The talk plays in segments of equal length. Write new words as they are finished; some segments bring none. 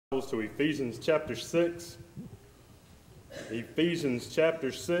To Ephesians chapter 6. Ephesians chapter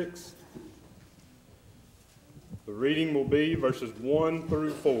 6. The reading will be verses 1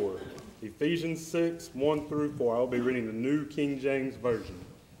 through 4. Ephesians 6, 1 through 4. I'll be reading the New King James Version.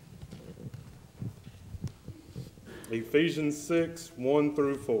 Ephesians 6, 1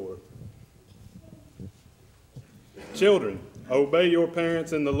 through 4. Children, obey your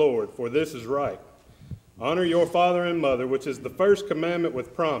parents in the Lord, for this is right. Honor your father and mother, which is the first commandment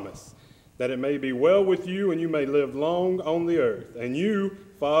with promise, that it may be well with you and you may live long on the earth. And you,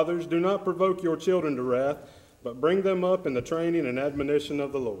 fathers, do not provoke your children to wrath, but bring them up in the training and admonition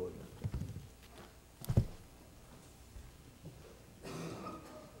of the Lord.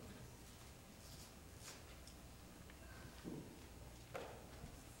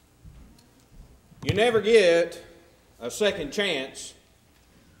 You never get a second chance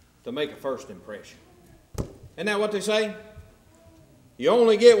to make a first impression. Isn't that what they say? You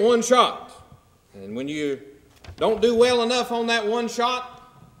only get one shot. And when you don't do well enough on that one shot,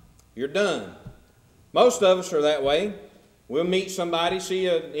 you're done. Most of us are that way. We'll meet somebody, see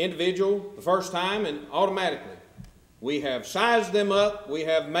an individual the first time, and automatically we have sized them up, we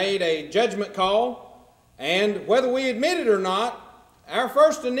have made a judgment call, and whether we admit it or not, our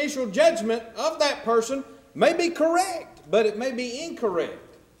first initial judgment of that person may be correct, but it may be incorrect.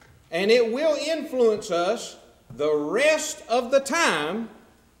 And it will influence us the rest of the time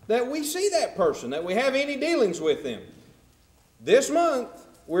that we see that person, that we have any dealings with them. This month,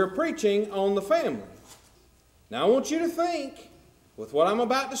 we're preaching on the family. Now, I want you to think, with what I'm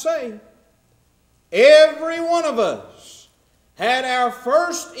about to say, every one of us had our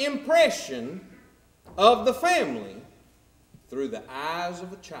first impression of the family through the eyes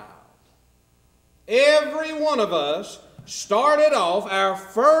of a child. Every one of us started off, our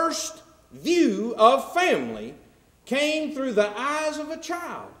first view of family came through the eyes of a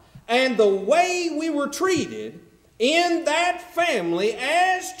child. And the way we were treated in that family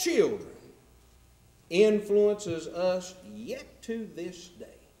as children influences us yet to this day.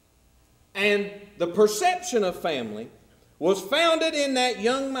 And the perception of family was founded in that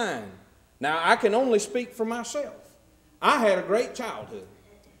young mind. Now, I can only speak for myself. I had a great childhood.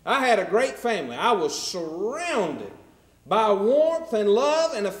 I had a great family. I was surrounded by warmth and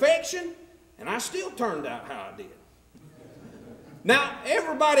love and affection, and I still turned out how I did. Now,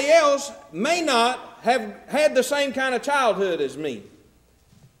 everybody else may not have had the same kind of childhood as me,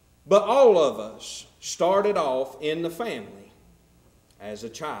 but all of us started off in the family as a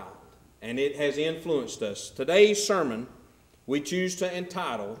child, and it has influenced us. Today's sermon we choose to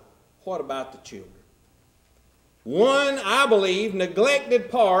entitle, What About the Children? One, I believe,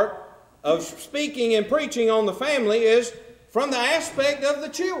 neglected part of speaking and preaching on the family is from the aspect of the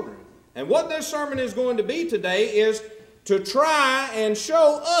children. And what this sermon is going to be today is to try and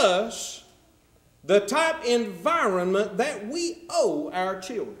show us the type environment that we owe our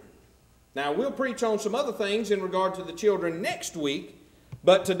children. Now, we'll preach on some other things in regard to the children next week,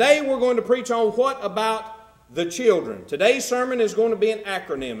 but today we're going to preach on what about the children. Today's sermon is going to be an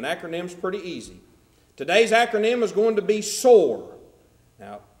acronym. An acronym's pretty easy. Today's acronym is going to be SOAR.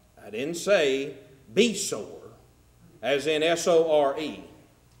 Now, I didn't say be sore, as in S-O-R-E.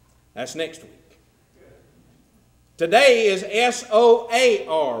 That's next week. Today is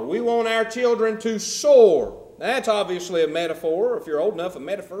S-O-A-R. We want our children to soar. That's obviously a metaphor, if you're old enough, a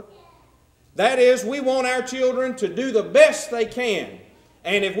metaphor. That is, we want our children to do the best they can.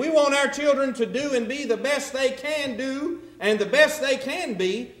 And if we want our children to do and be the best they can do and the best they can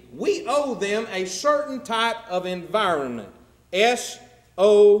be, we owe them a certain type of environment. S-O-A-R.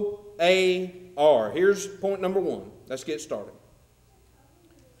 Here's point number one. Let's get started.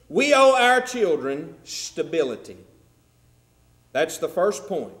 We owe our children stability. That's the first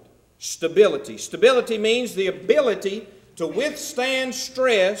point. Stability. Stability means the ability to withstand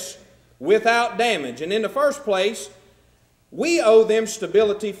stress without damage. And in the first place, we owe them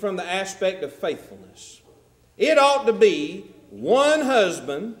stability from the aspect of faithfulness. It ought to be one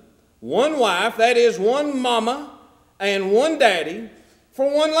husband, one wife, that is one mama and one daddy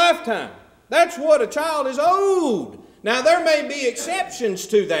for one lifetime. That's what a child is owed. Now, there may be exceptions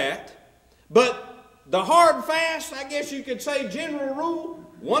to that, but the hard and fast, I guess you could say general rule,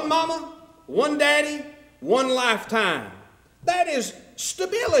 one mama, one daddy, one lifetime. That is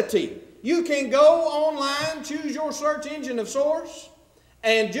stability. You can go online, choose your search engine of source,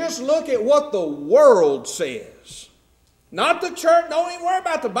 and just look at what the world says. Not the church, don't even worry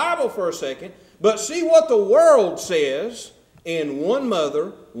about the Bible for a second, but see what the world says in one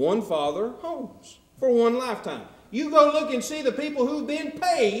mother, one father homes for one lifetime. You go look and see the people who've been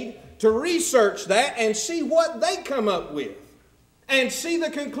paid to research that and see what they come up with. and see the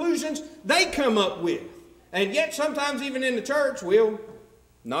conclusions they come up with. And yet sometimes even in the church, we'll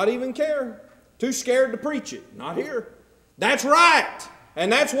not even care. Too scared to preach it. Not here. That's right.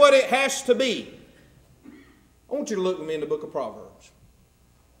 And that's what it has to be. I want you to look with me in the book of Proverbs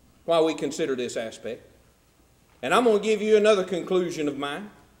while we consider this aspect. And I'm going to give you another conclusion of mine.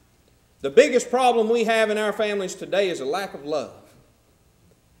 The biggest problem we have in our families today is a lack of love.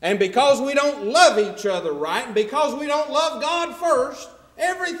 And because we don't love each other right, and because we don't love God first,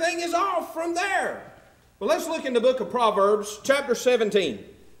 everything is off from there. Well, let's look in the book of Proverbs, chapter 17.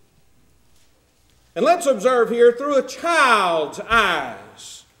 And let's observe here through a child's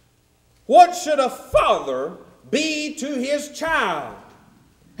eyes. What should a father be to his child?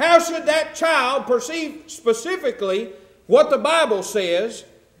 How should that child perceive specifically what the Bible says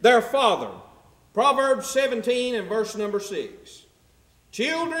their father? Proverbs 17 and verse number 6.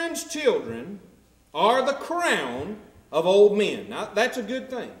 Children's children are the crown of old men. Now, that's a good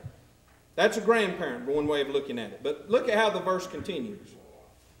thing. That's a grandparent, one way of looking at it. But look at how the verse continues.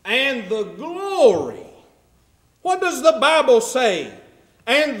 And the glory. What does the Bible say?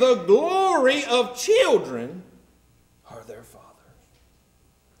 And the glory of children are their fathers.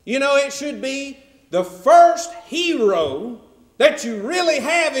 You know, it should be the first hero that you really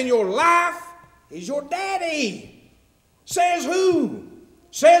have in your life is your daddy. Says who?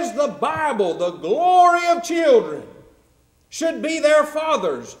 Says the Bible, the glory of children should be their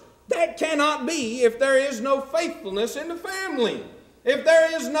fathers. That cannot be if there is no faithfulness in the family. If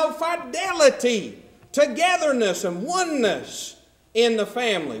there is no fidelity, togetherness, and oneness in the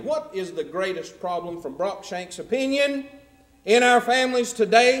family. What is the greatest problem from Brock Shanks' opinion in our families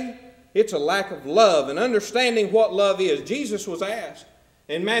today? It's a lack of love and understanding what love is. Jesus was asked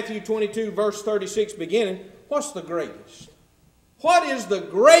in Matthew 22 verse 36 beginning, what's the greatest? What is the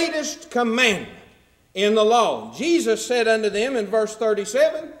greatest commandment in the law? Jesus said unto them in verse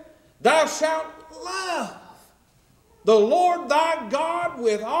 37, Thou shalt love the Lord thy God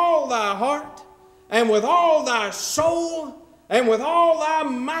with all thy heart, and with all thy soul, and with all thy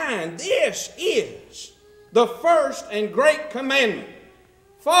mind. This is the first and great commandment.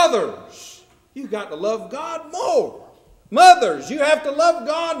 Fathers, you've got to love God more. Mothers, you have to love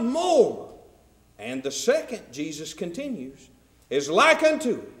God more. And the second, Jesus continues, is like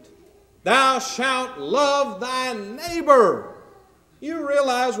unto it, Thou shalt love thy neighbor. You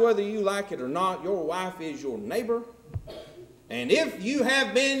realize whether you like it or not, your wife is your neighbor. And if you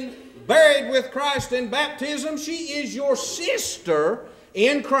have been buried with Christ in baptism, she is your sister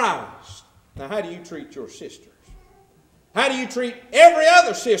in Christ. Now, how do you treat your sisters? How do you treat every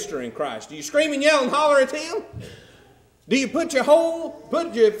other sister in Christ? Do you scream and yell and holler at them? Do you put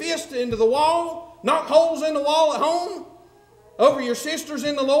your fist into the wall, knock holes in the wall at home over your sisters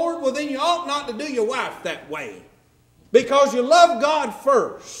in the Lord? Well, then you ought not to do your wife that way. Because you love God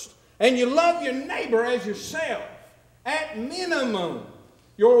first, and you love your neighbor as yourself. At minimum,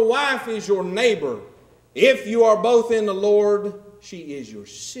 your wife is your neighbor. If you are both in the Lord, she is your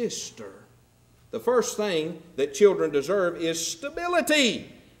sister. The first thing that children deserve is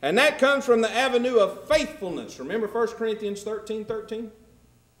stability. And that comes from the avenue of faithfulness. Remember 1 Corinthians 13:13?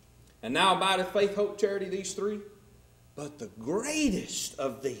 And now abideth faith, hope, charity, these three. But the greatest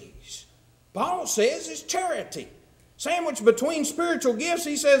of these, Paul says, is charity. Sandwiched between spiritual gifts,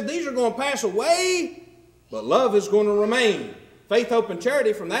 he says these are going to pass away, but love is going to remain. Faith, hope, and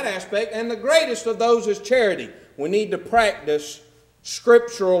charity from that aspect. And the greatest of those is charity. We need to practice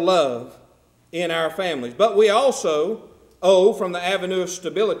scriptural love in our families. But we also owe, from the avenue of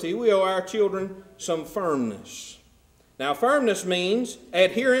stability, we owe our children some firmness. Now, firmness means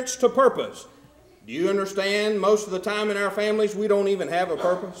adherence to purpose. Do you understand most of the time in our families we don't even have a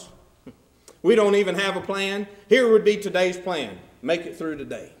purpose? We don't even have a plan. Here would be today's plan. Make it through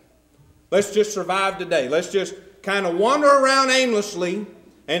today. Let's just survive today. Let's just kind of wander around aimlessly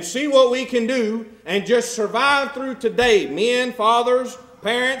and see what we can do and just survive through today. Men, fathers,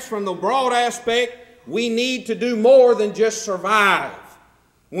 parents, from the broad aspect, we need to do more than just survive.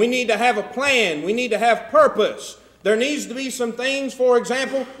 We need to have a plan. We need to have purpose. There needs to be some things, for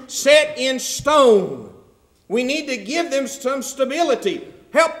example, set in stone. We need to give them some stability.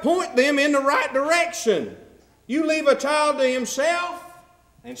 Help point them in the right direction. You leave a child to himself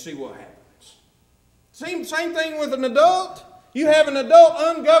and see what happens. Same thing with an adult. You have an adult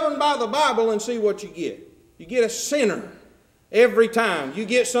ungoverned by the Bible and see what you get. You get a sinner every time. You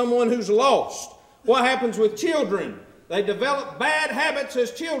get someone who's lost. What happens with children? They develop bad habits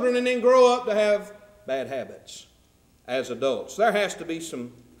as children and then grow up to have bad habits as adults. There has to be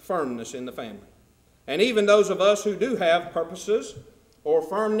some firmness in the family. And even those of us who do have purposes or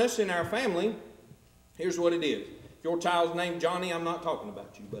firmness in our family, here's what it is. If your child's named Johnny, I'm not talking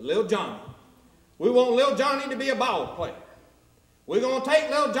about you, but little Johnny. We want little Johnny to be a ball player. We're going to take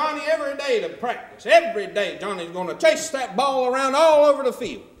little Johnny every day to practice. Every day Johnny's going to chase that ball around all over the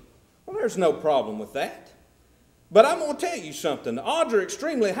field. Well, there's no problem with that. But I'm going to tell you something. The odds are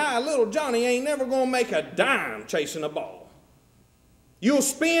extremely high. Little Johnny ain't never going to make a dime chasing a ball. You'll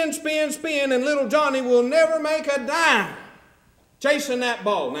spin, spin, spin, and little Johnny will never make a dime chasing that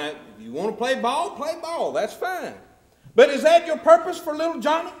ball. Now, if you want to play ball, that's fine. But is that your purpose for little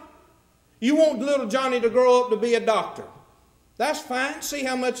Johnny? You want little Johnny to grow up to be a doctor. That's fine. See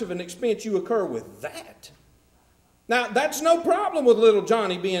how much of an expense you incur with that. Now, that's no problem with little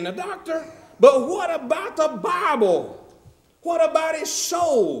Johnny being a doctor. But what about the Bible? What about his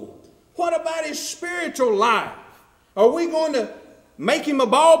soul? What about his spiritual life? Are we going to make him a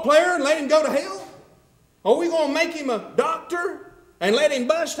ball player and let him go to hell? Are we going to make him a doctor and let him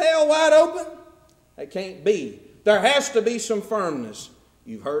bust hell wide open? That can't be. There has to be some firmness.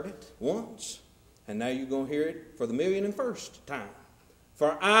 You've heard it once, and now you're going to hear it for the 1,000,001st time.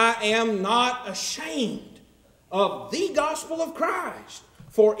 For I am not ashamed of the gospel of Christ.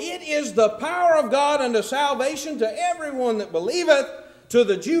 For it is the power of God unto salvation to everyone that believeth, to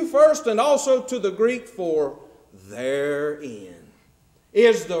the Jew first and also to the Greek, for therein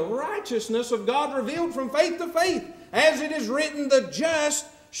is the righteousness of God revealed from faith to faith. As it is written, the just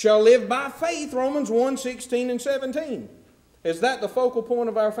shall live by faith, Romans 1:16 and 17. Is that the focal point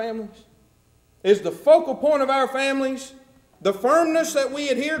of our families? Is the focal point of our families the firmness that we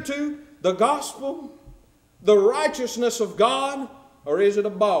adhere to, the gospel, the righteousness of God? Or is it a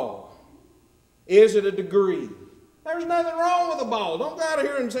ball? Is it a degree? There's nothing wrong with a ball. Don't go out of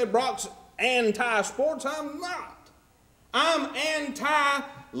here and say Brock's anti-sports. I'm not. I'm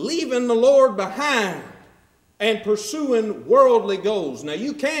anti-leaving the Lord behind and pursuing worldly goals. Now,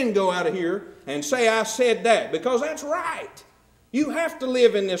 you can go out of here and say I said that, because that's right. You have to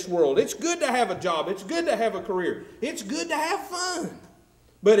live in this world. It's good to have a job. It's good to have a career. It's good to have fun.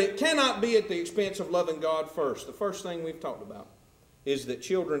 But it cannot be at the expense of loving God first. The first thing we've talked about is that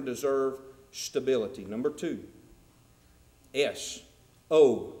children deserve stability. Number 2,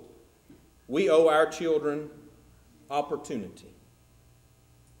 S-O. We owe our children opportunity.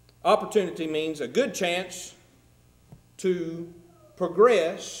 Opportunity means a good chance to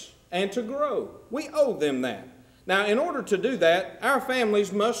progress and to grow. We owe them that. Now, in order to do that, our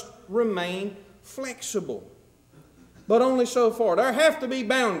families must remain flexible. But only so far. There have to be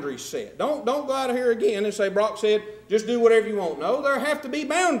boundaries set. Don't go out of here again and say, Brock said, just do whatever you want. No, there have to be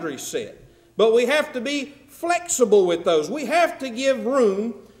boundaries set. But we have to be flexible with those. We have to give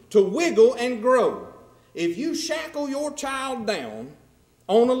room to wiggle and grow. If you shackle your child down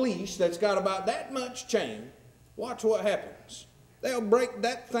on a leash that's got about that much chain, watch what happens. They'll break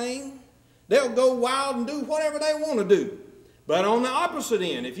that thing. They'll go wild and do whatever they want to do. But on the opposite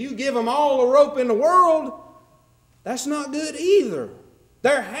end, if you give them all the rope in the world, that's not good either.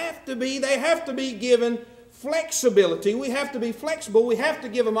 They have to be given flexibility. We have to be flexible. We have to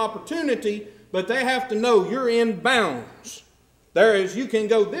give them opportunity, but they have to know you're in bounds. You can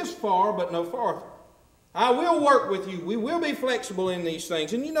go this far, but no farther. I will work with you. We will be flexible in these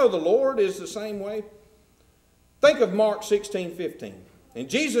things. And you know the Lord is the same way. Think of Mark 16:15. And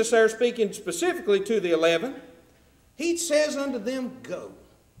Jesus there speaking specifically to the 11, he says unto them, go.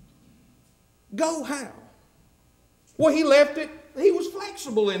 Go how? Well, he left it. He was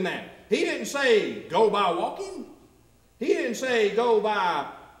flexible in that. He didn't say go by walking. He didn't say go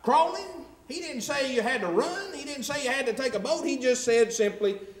by crawling. He didn't say you had to run. He didn't say you had to take a boat. He just said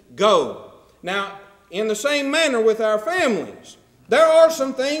simply go. Now, in the same manner with our families, there are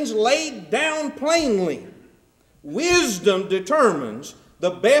some things laid down plainly. Wisdom determines the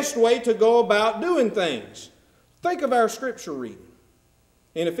best way to go about doing things. Think of our scripture reading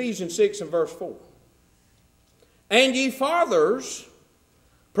in Ephesians 6 and verse 4. And ye fathers,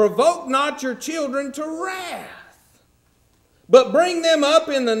 provoke not your children to wrath, but bring them up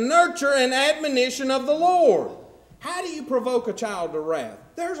in the nurture and admonition of the Lord. How do you provoke a child to wrath?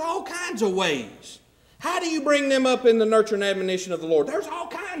 There's all kinds of ways. How do you bring them up in the nurture and admonition of the Lord? There's all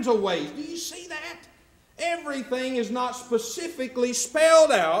kinds of ways. Do you see that? Everything is not specifically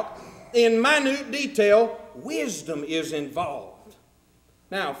spelled out in minute detail. Wisdom is involved.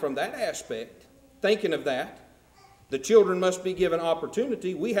 Now, from that aspect, thinking of that, the children must be given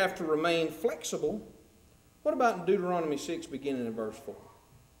opportunity. We have to remain flexible. What about in Deuteronomy 6, beginning in verse 4?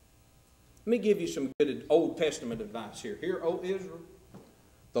 Let me give you some good Old Testament advice here. Hear, O Israel,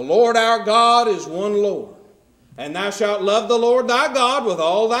 the Lord our God is one Lord, and thou shalt love the Lord thy God with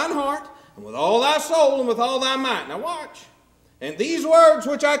all thine heart, and with all thy soul, and with all thy might. Now watch. And these words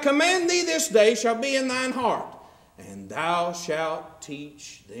which I command thee this day shall be in thine heart, and thou shalt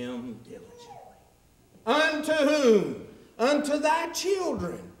teach them diligently. Unto whom? Unto thy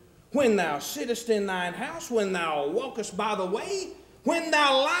children. When thou sittest in thine house, when thou walkest by the way, when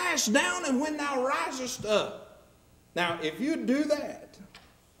thou liest down, and when thou risest up. Now, if you do that,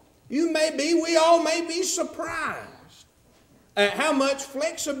 we all may be surprised at how much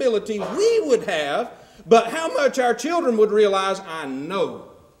flexibility we would have, but how much our children would realize, I know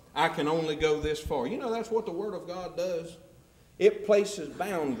I can only go this far. You know, that's what the Word of God does. It places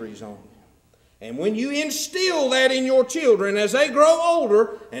boundaries on you. And when you instill that in your children as they grow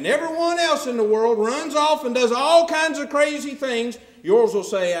older and everyone else in the world runs off and does all kinds of crazy things, yours will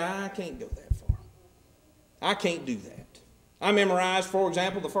say, I can't go that far. I can't do that. I memorized, for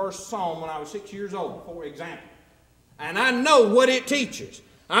example, the first Psalm when I was 6 years old, for example. And I know what it teaches.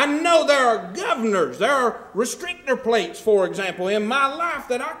 I know there are governors, there are restrictor plates, for example, in my life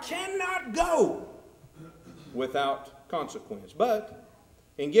that I cannot go without consequence. But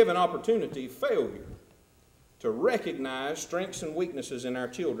in given opportunity, failure to recognize strengths and weaknesses in our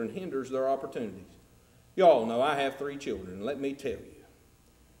children hinders their opportunities. You all know I have 3 children. Let me tell you,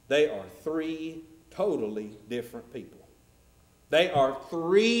 they are 3 totally different people. They are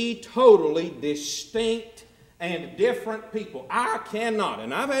 3 totally distinct and different people. I cannot,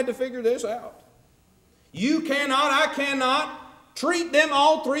 and I've had to figure this out. You cannot, I cannot treat them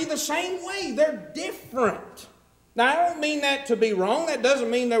all 3 the same way. They're different. Now, I don't mean that to be wrong. That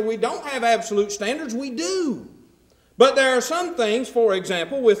doesn't mean that we don't have absolute standards. We do. But there are some things, for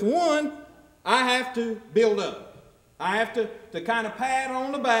example, with one, I have to build up. I have to kind of pat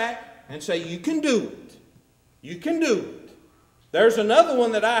on the back and say, you can do it. You can do it. There's another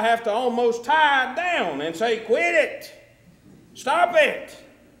one that I have to almost tie down and say, quit it. Stop it.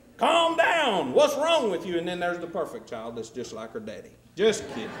 Calm down. What's wrong with you? And then there's the perfect child that's just like her daddy. Just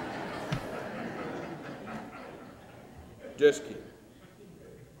kidding. Just kidding.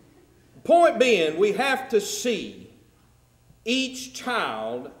 Point being, we have to see each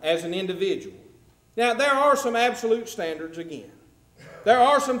child as an individual. Now, there are some absolute standards again. There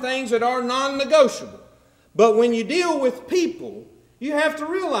are some things that are non-negotiable. But when you deal with people, you have to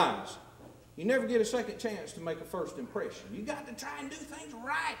realize you never get a second chance to make a first impression. You got to try and do things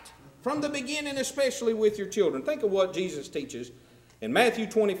right from the beginning, especially with your children. Think of what Jesus teaches in Matthew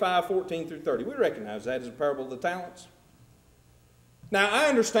 25, 14 through 30. We recognize that as a parable of the talents. Now, I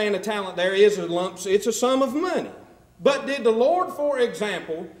understand a talent there is a lump, it's a sum of money. But did the Lord, for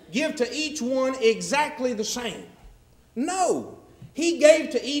example, give to each one exactly the same? No. He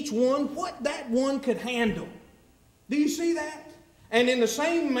gave to each one what that one could handle. Do you see that? And in the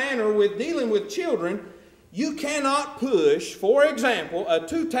same manner with dealing with children, you cannot push, for example, a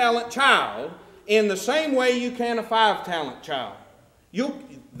 2-talent child in the same way you can a 5-talent child.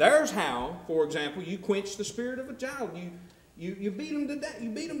 There's how, for example, you quench the spirit of a child. You beat them to death.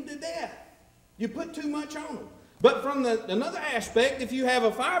 You beat them to death. You put too much on them. But from another aspect, if you have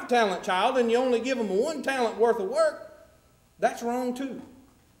a 5-talent child and you only give them a 1 talent worth of work, that's wrong too.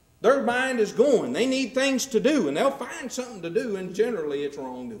 Their mind is going. They need things to do, and they'll find something to do, and generally it's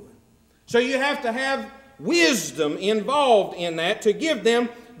wrongdoing. So you have to have wisdom involved in that to give them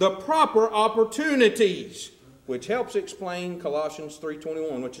the proper opportunities, which helps explain Colossians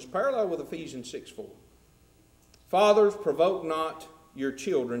 3:21, which is parallel with Ephesians 6:4. Fathers, provoke not your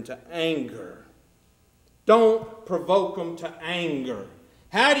children to anger. Don't provoke them to anger.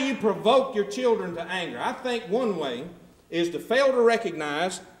 How do you provoke your children to anger? I think one way is to fail to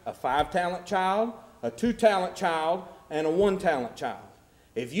recognize a 5-talent child, a 2-talent child, and a 1-talent child.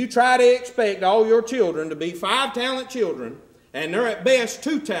 If you try to expect all your children to be 5-talent children, and they're at best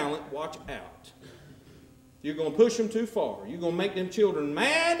 2-talent, watch out. You're going to push them too far. You're going to make them children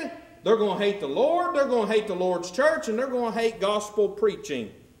mad. They're going to hate the Lord. They're going to hate the Lord's church, and they're going to hate gospel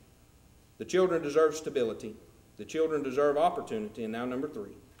preaching. The children deserve stability. The children deserve opportunity. And now number 3.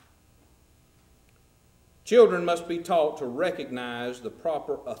 Children must be taught to recognize the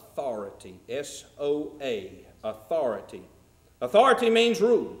proper authority. S-O-A, authority. Authority means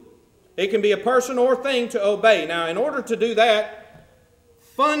rule. It can be a person or thing to obey. Now, in order to do that,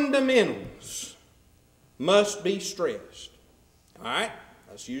 fundamentals must be stressed. All right?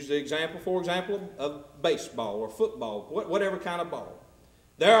 Let's use the example, for example, of baseball or football, whatever kind of ball.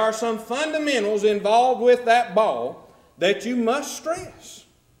 There are some fundamentals involved with that ball that you must stress.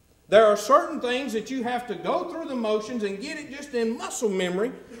 There are certain things that you have to go through the motions and get it just in muscle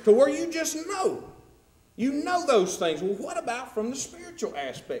memory to where you just know. You know those things. Well, what about from the spiritual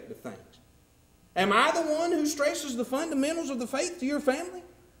aspect of things? Am I the one who stresses the fundamentals of the faith to your family?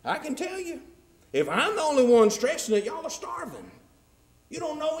 I can tell you. If I'm the only one stressing it, y'all are starving. You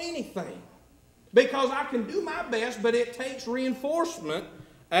don't know anything. because I can do my best, but it takes reinforcement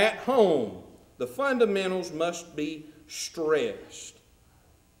at home. The fundamentals must be stressed.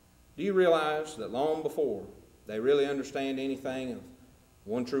 Do you realize that long before they really understand anything of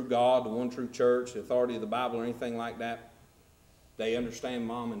one true God, the one true church, the authority of the Bible, or anything like that, they understand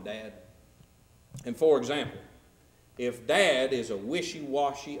mom and dad? And for example, if dad is a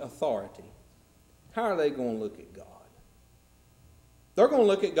wishy-washy authority, how are they going to look at God? They're going to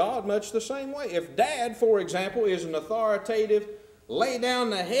look at God much the same way. If dad, for example, is an authoritative, lay down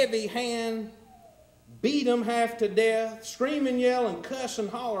the heavy hand, beat them half to death, scream and yell and cuss and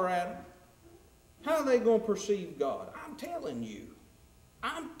holler at them, how are they going to perceive God? I'm telling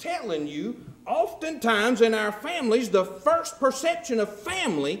you, oftentimes in our families, the first perception of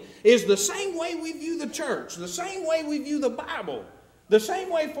family is the same way we view the church, the same way we view the Bible, the same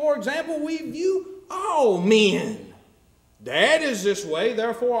way, for example, we view all men. Dad is this way,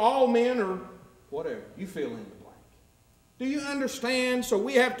 therefore all men are whatever. You fill in the blank. Do you understand? So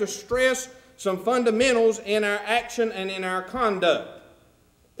we have to stress some fundamentals in our action and in our conduct.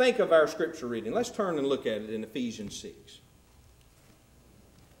 Think of our scripture reading. Let's turn and look at it in Ephesians 6.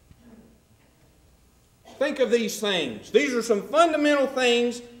 Think of these things. These are some fundamental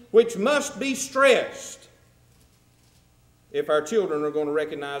things which must be stressed if our children are going to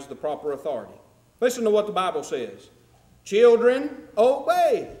recognize the proper authority. Listen to what the Bible says. Children,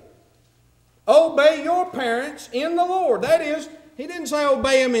 obey. Obey your parents in the Lord. That is, he didn't say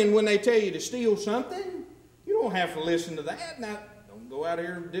obey them when they tell you to steal something. You don't have to listen to that. Now, don't go out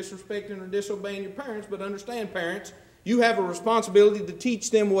here disrespecting or disobeying your parents, but understand, parents, you have a responsibility to teach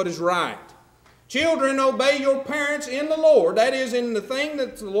them what is right. Children, obey your parents in the Lord. That is, in the thing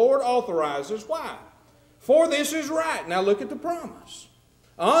that the Lord authorizes. Why? For this is right. Now look at the promise.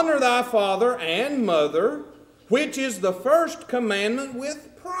 Honor thy father and mother, which is the first commandment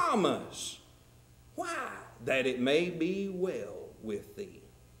with promise. Why? That it may be well with thee,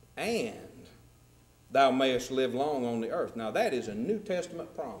 and thou mayest live long on the earth. Now that is a New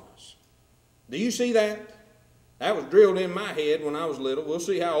Testament promise. Do you see that? That was drilled in my head when I was little. We'll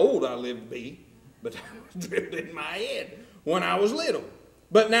see how old I live to be, but that was drilled in my head when I was little.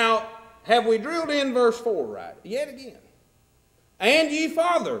 But now, have we drilled in verse 4 right? Yet again. And ye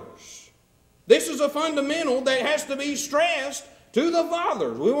fathers. This is a fundamental that has to be stressed to the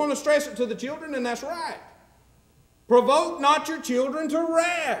fathers. We want to stress it to the children, and that's right. Provoke not your children to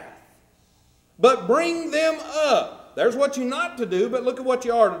wrath, but bring them up. There's what you're not to do, but look at what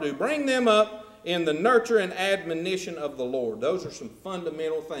you are to do. Bring them up in the nurture and admonition of the Lord. Those are some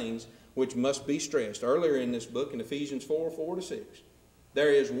fundamental things which must be stressed. Earlier in this book, in Ephesians 4, 4-6,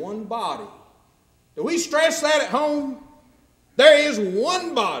 there is one body. Do we stress that at home? There is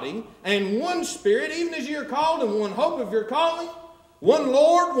one body and one Spirit, even as you're called, and one hope of your calling, one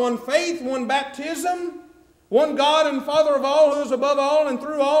Lord, one faith, one baptism, one God and Father of all, who is above all and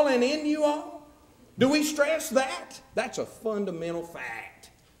through all and in you all. Do we stress that? That's a fundamental fact.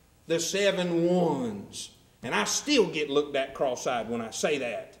 The 7 ones. And I still get looked at cross-eyed when I say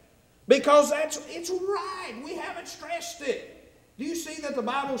that. Because it's right. We haven't stressed it. Do you see that the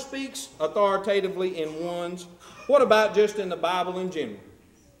Bible speaks authoritatively in ones? What about just in the Bible in general?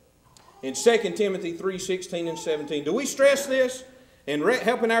 In 2 Timothy 3:16 and 17, do we stress this in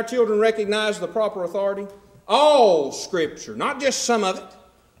helping our children recognize the proper authority? All Scripture, not just some of it,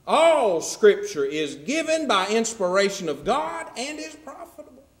 all Scripture is given by inspiration of God and is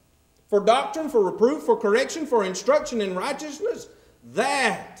profitable for doctrine, for reproof, for correction, for instruction in righteousness,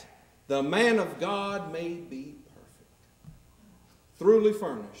 that the man of God may be truly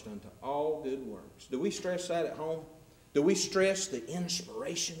furnished unto all good works. Do we stress that at home? Do we stress the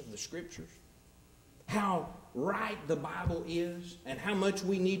inspiration of the Scriptures? How right the Bible is and how much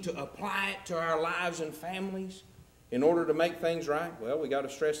we need to apply it to our lives and families in order to make things right? Well, we got to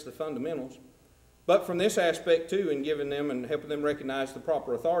stress the fundamentals. But from this aspect too, in giving them and helping them recognize the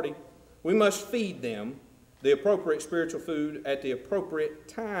proper authority, we must feed them the appropriate spiritual food at the appropriate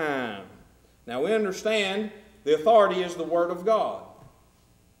time. Now we understand the authority is the Word of God.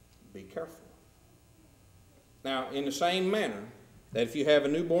 Be careful. Now, in the same manner that if you have a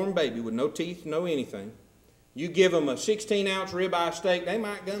newborn baby with no teeth, no anything, you give them a 16-ounce ribeye steak, they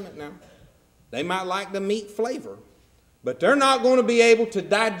might gum it now. They might like the meat flavor, but they're not going to be able to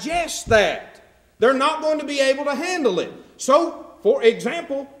digest that. They're not going to be able to handle it. So, for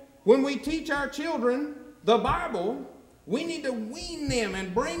example, when we teach our children the Bible, we need to wean them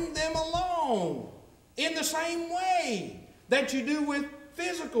and bring them along in the same way that you do with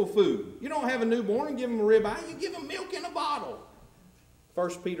physical food. You don't have a newborn and give them a ribeye. You give them milk in a bottle.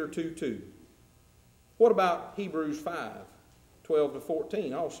 1 Peter 2:2. What about Hebrews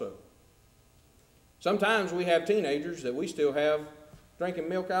 5:12-14 also? Sometimes we have teenagers that we still have drinking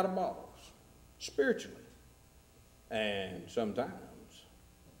milk out of bottles, spiritually. And sometimes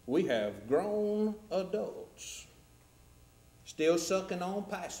we have grown adults still sucking on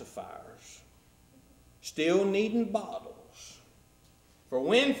pacifiers, still needing bottles. For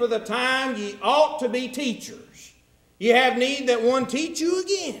when for the time ye ought to be teachers, ye have need that one teach you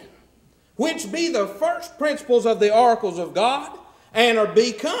again, which be the first principles of the oracles of God, and are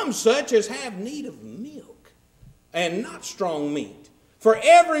become such as have need of milk, and not strong meat. For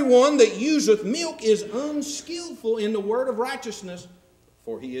everyone that useth milk is unskillful in the word of righteousness,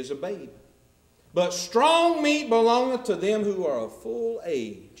 for he is a babe. But strong meat belongeth to them who are of full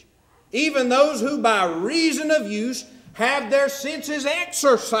age, even those who by reason of use have their senses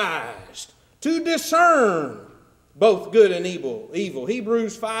exercised to discern both good and evil.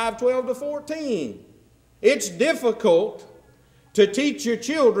 Hebrews 5:12-14. It's difficult to teach your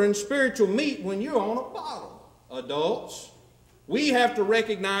children spiritual meat when you're on a bottle. Adults, we have to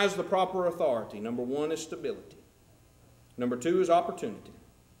recognize the proper authority. Number 1 is stability. Number 2 is opportunity.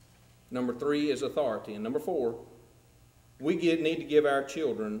 Number 3 is authority. And number 4, we need to give our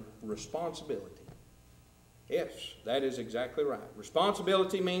children responsibility. Yes, that is exactly right.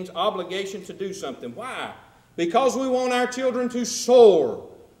 Responsibility means obligation to do something. Why? Because we want our children to soar.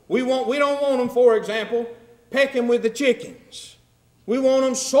 We don't want them, for example, pecking with the chickens. We want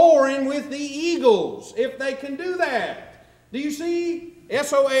them soaring with the eagles, if they can do that. Do you see?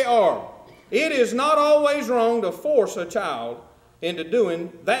 S-O-A-R. It is not always wrong to force a child into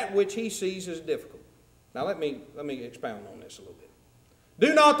doing that which he sees as difficult. Now let me expound on this a little bit.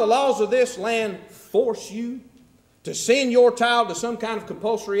 Do not the laws of this land force you to send your child to some kind of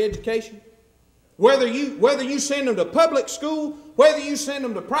compulsory education? Whether you send them to public school, whether you send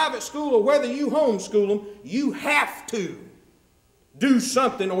them to private school, or whether you homeschool them, you have to do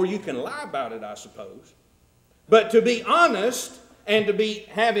something, or you can lie about it, I suppose. But to be honest and to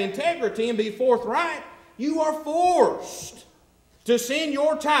have integrity and be forthright, you are forced to send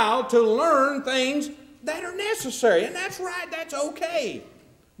your child to learn things that are necessary. And that's right, that's okay.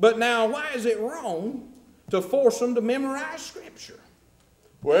 But now, why is it wrong to force them to memorize Scripture?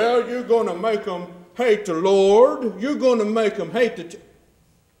 Well, you're going to make them hate the Lord. You're going to make them hate the...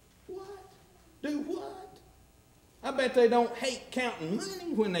 What? Do what? I bet they don't hate counting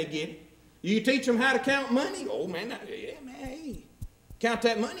money when they get it. You teach them how to count money? Oh, man, yeah, man, hey, count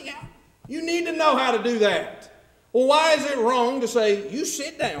that money out. You need to know how to do that. Well, why is it wrong to say, you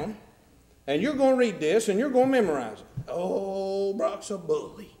sit down, and you're going to read this, and you're going to memorize it? Oh, Brock's a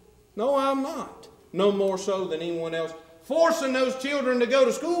bully. No, I'm not. No more so than anyone else. Forcing those children to go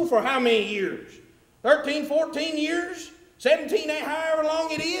to school for how many years? 13, 14 years? 17, however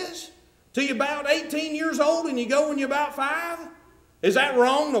long it is? Till you're about 18 years old and you go when you're about 5? Is that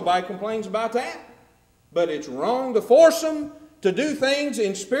wrong? Nobody complains about that. But it's wrong to force them to do things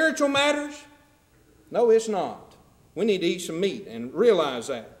in spiritual matters? No, it's not. We need to eat some meat and realize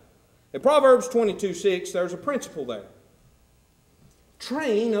that. In Proverbs 22:6, there's a principle there.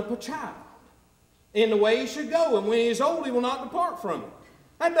 Train up a child in the way he should go, and when he is old, he will not depart from it.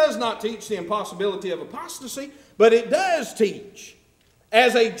 That does not teach the impossibility of apostasy, but it does teach.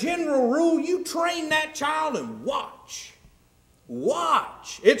 As a general rule, you train that child and watch.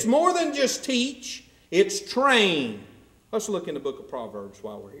 Watch. It's more than just teach, it's train. Let's look in the book of Proverbs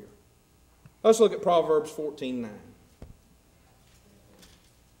while we're here. Let's look at Proverbs 14:9.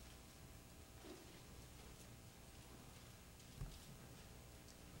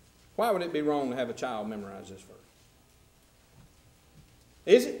 Why would it be wrong to have a child memorize this verse?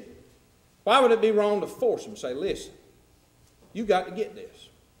 Is it? Why would it be wrong to force them? Say, listen, you got to get this.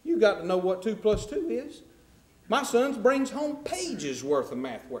 You got to know what 2 plus 2 is. My son brings home pages worth of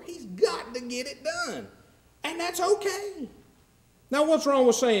math work. He's got to get it done. And that's okay. Now what's wrong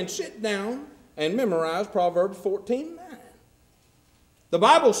with saying sit down and memorize Proverbs 14:9? The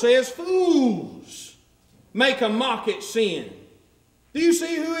Bible says fools make a mock at sin. Do you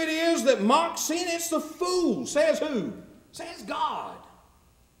see who it is that mocks sin? It's the fool. Says who? Says God.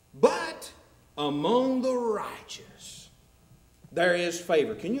 But among the righteous there is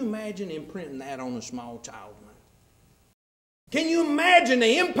favor. Can you imagine imprinting that on a small child? Can you imagine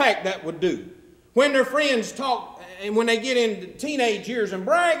the impact that would do when their friends talk and when they get into teenage years and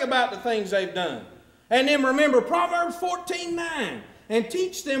brag about the things they've done? And then remember Proverbs 14:9 and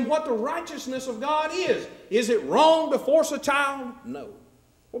teach them what the righteousness of God is. Is it wrong to force a child? No.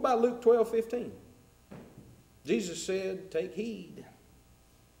 What about Luke 12:15? Jesus said, take heed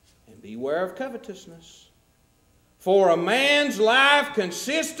and beware of covetousness. For a man's life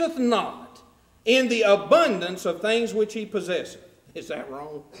consisteth not in the abundance of things which he possesseth. Is that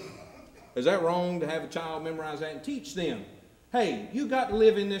wrong? Is that wrong to have a child memorize that and teach them? Hey, you got to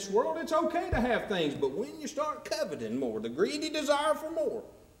live in this world. It's okay to have things, but when you start coveting more, the greedy desire for more,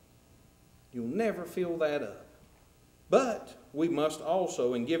 you'll never fill that up. But we must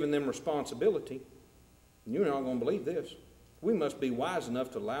also, in giving them responsibility, and you're not going to believe this, we must be wise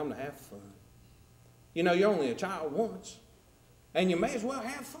enough to allow them to have fun. You know, you're only a child once, and you may as well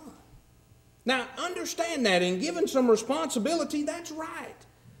have fun. Now, understand that in giving some responsibility, that's right.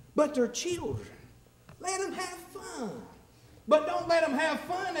 But they're children. Let them have fun. But don't let them have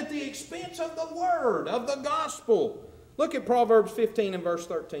fun at the expense of the Word, of the gospel. Look at Proverbs 15 and verse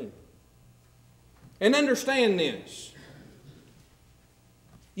 13. And understand this.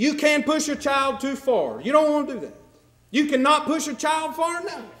 You can't push a child too far. You don't want to do that. You cannot push a child far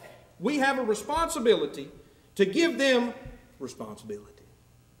enough. We have a responsibility to give them responsibility.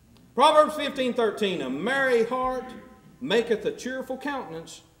 Proverbs 15:13, a merry heart maketh a cheerful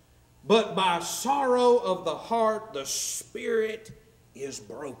countenance, but by sorrow of the heart the spirit is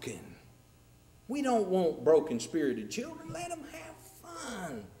broken. We don't want broken-spirited children. Let them have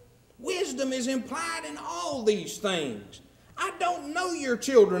fun. Wisdom is implied in all these things. I don't know your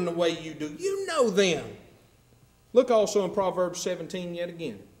children the way you do. You know them. Look also in Proverbs 17 yet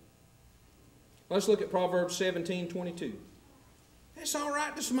again. Let's look at Proverbs 17:22. It's all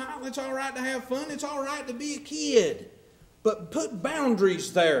right to smile. It's all right to have fun. It's all right to be a kid. But put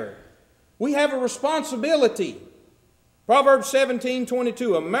boundaries there. We have a responsibility. Proverbs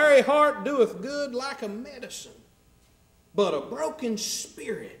 17:22. A merry heart doeth good like a medicine, but a broken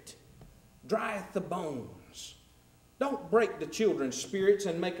spirit drieth the bones. Don't break the children's spirits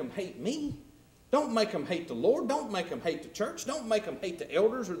and make them hate me. Don't make them hate the Lord. Don't make them hate the church. Don't make them hate the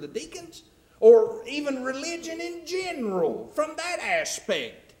elders or the deacons, or even religion in general from that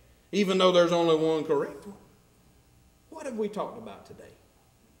aspect, even though there's only one correct one. What have we talked about today?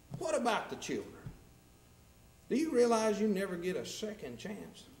 What about the children? Do you realize you never get a second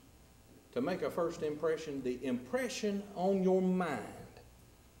chance to make a first impression? The impression on your mind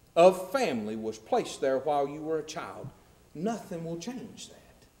of family was placed there while you were a child. Nothing will change that.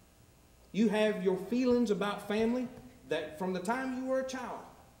 You have your feelings about family that from the time you were a child.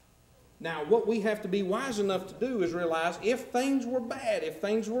 Now, what we have to be wise enough to do is realize if things were bad, if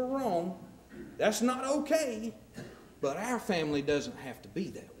things were wrong, that's not okay. But our family doesn't have to be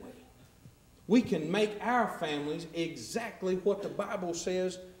that way. We can make our families exactly what the Bible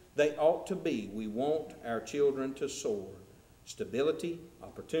says they ought to be. We want our children to soar. Stability,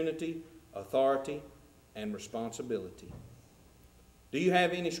 opportunity, authority, and responsibility. Do you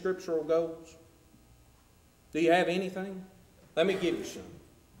have any scriptural goals? Do you have anything? Let me give you some.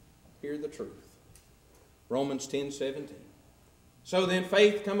 Hear the truth. Romans 10:17. So then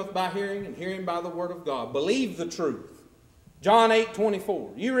faith cometh by hearing, and hearing by the word of God. Believe the truth. John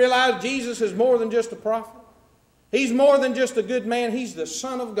 8:24. You realize Jesus is more than just a prophet? He's more than just a good man. He's the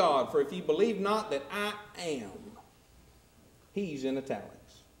Son of God. For if you believe not that I am, he's in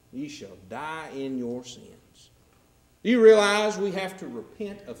italics. Ye shall die in your sins. Do you realize we have to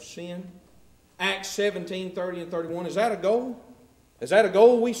repent of sin? Acts 17:30 and 31. Is that a goal? Is that a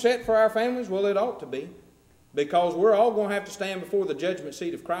goal we set for our families? Well, it ought to be. Because we're all going to have to stand before the judgment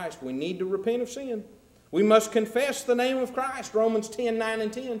seat of Christ. We need to repent of sin. We must confess the name of Christ. Romans 10:9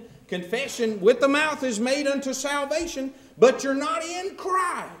 and 10. Confession with the mouth is made unto salvation, but you're not in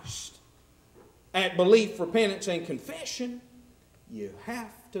Christ. At belief, repentance, and confession, you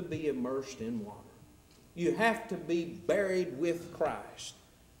have to be immersed in water. You have to be buried with Christ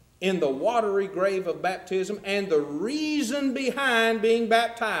in the watery grave of baptism, and the reason behind being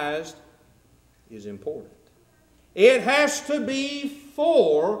baptized is important. It has to be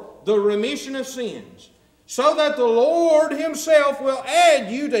for the remission of sins, so that the Lord himself will add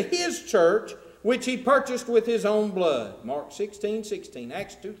you to his church, which he purchased with his own blood. Mark 16:16,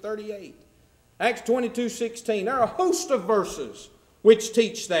 Acts 2:38, Acts 22:16. There are a host of verses which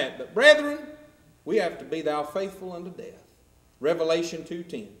teach that. But brethren, we have to be thou faithful unto death. Revelation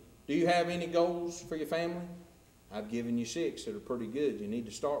 2:10. Do you have any goals for your family? I've given you 6 that are pretty good. You need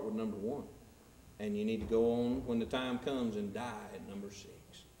to start with number 1. And you need to go on when the time comes and die at number 6.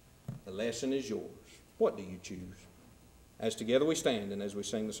 The lesson is yours. What do you choose? As together we stand and as we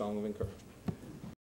sing the song of encouragement.